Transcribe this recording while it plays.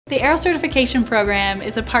The Aero Certification Program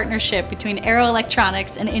is a partnership between Aero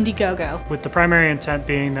Electronics and Indiegogo, with the primary intent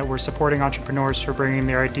being that we're supporting entrepreneurs for bringing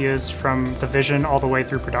their ideas from the vision all the way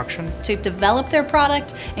through production, to develop their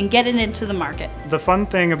product and get it into the market. The fun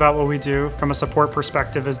thing about what we do from a support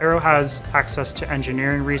perspective is Aero has access to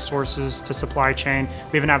engineering resources, to supply chain.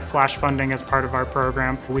 We even have flash funding as part of our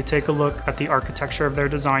program. We take a look at the architecture of their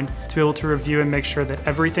design to be able to review and make sure that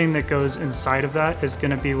everything that goes inside of that is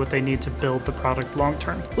going to be what they need to build the product long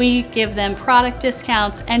term. We give them product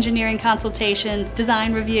discounts, engineering consultations,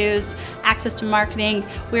 design reviews, access to marketing.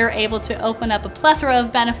 We are able to open up a plethora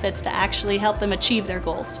of benefits to actually help them achieve their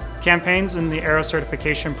goals. Campaigns in the Aero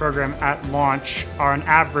Certification Program at launch are on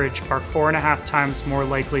average 4.5 times more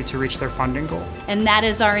likely to reach their funding goal. And that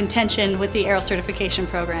is our intention with the Aero Certification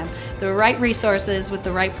Program. The right resources with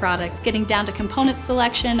the right product, getting down to component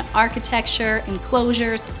selection, architecture,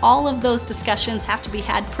 enclosures, all of those discussions have to be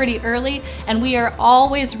had pretty early, and we are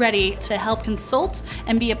always ready to help consult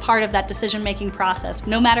and be a part of that decision-making process.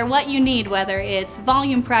 No matter what you need, whether it's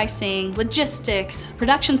volume pricing, logistics,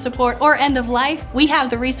 production support, or end of life, we have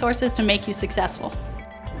the resources to make you successful.